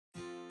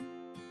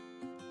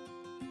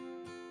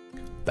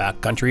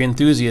Backcountry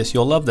enthusiasts,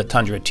 you'll love the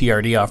Tundra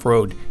TRD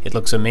Off-Road. It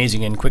looks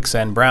amazing in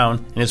Quicksand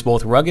brown and is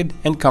both rugged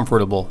and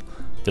comfortable.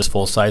 This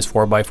full-size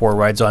 4x4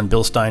 rides on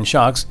Bilstein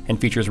shocks and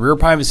features rear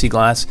privacy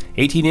glass,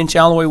 18-inch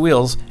alloy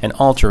wheels, and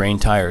all-terrain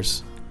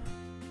tires.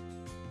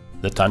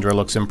 The Tundra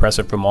looks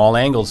impressive from all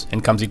angles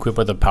and comes equipped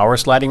with a power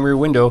sliding rear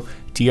window,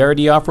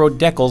 TRD off-road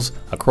decals,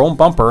 a chrome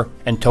bumper,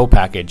 and tow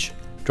package.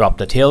 Drop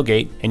the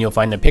tailgate and you'll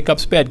find the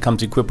pickup's bed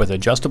comes equipped with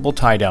adjustable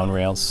tie-down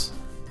rails.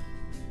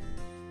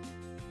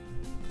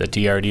 The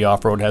TRD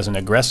Off-Road has an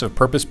aggressive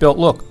purpose-built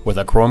look with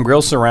a chrome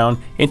grille surround,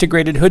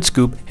 integrated hood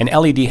scoop, and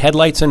LED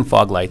headlights and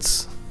fog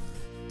lights.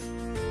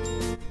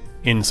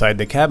 Inside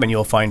the cabin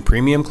you'll find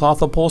premium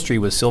cloth upholstery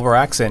with silver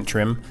accent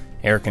trim,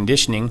 air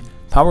conditioning,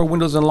 power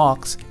windows and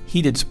locks,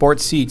 heated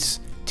sports seats,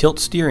 tilt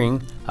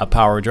steering, a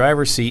power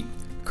driver's seat,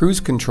 cruise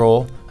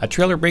control, a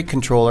trailer brake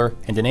controller,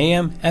 and an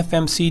AM,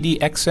 FM, CD,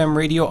 XM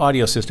radio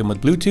audio system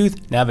with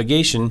Bluetooth,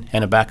 navigation,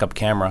 and a backup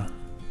camera.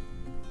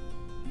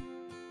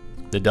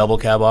 The double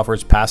cab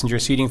offers passenger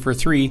seating for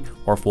 3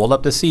 or fold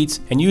up the seats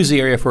and use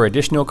the area for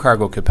additional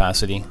cargo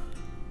capacity.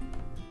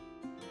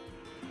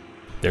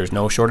 There's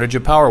no shortage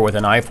of power with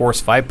an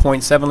iForce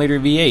 5.7 liter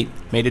V8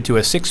 mated to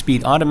a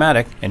 6-speed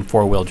automatic and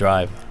 4-wheel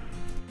drive.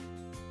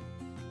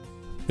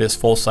 This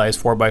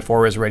full-size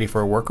 4x4 is ready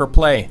for work or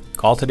play.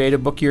 Call today to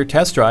book your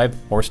test drive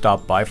or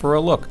stop by for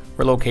a look.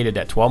 We're located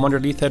at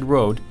 1200 Leathead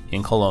Road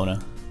in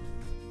Kelowna.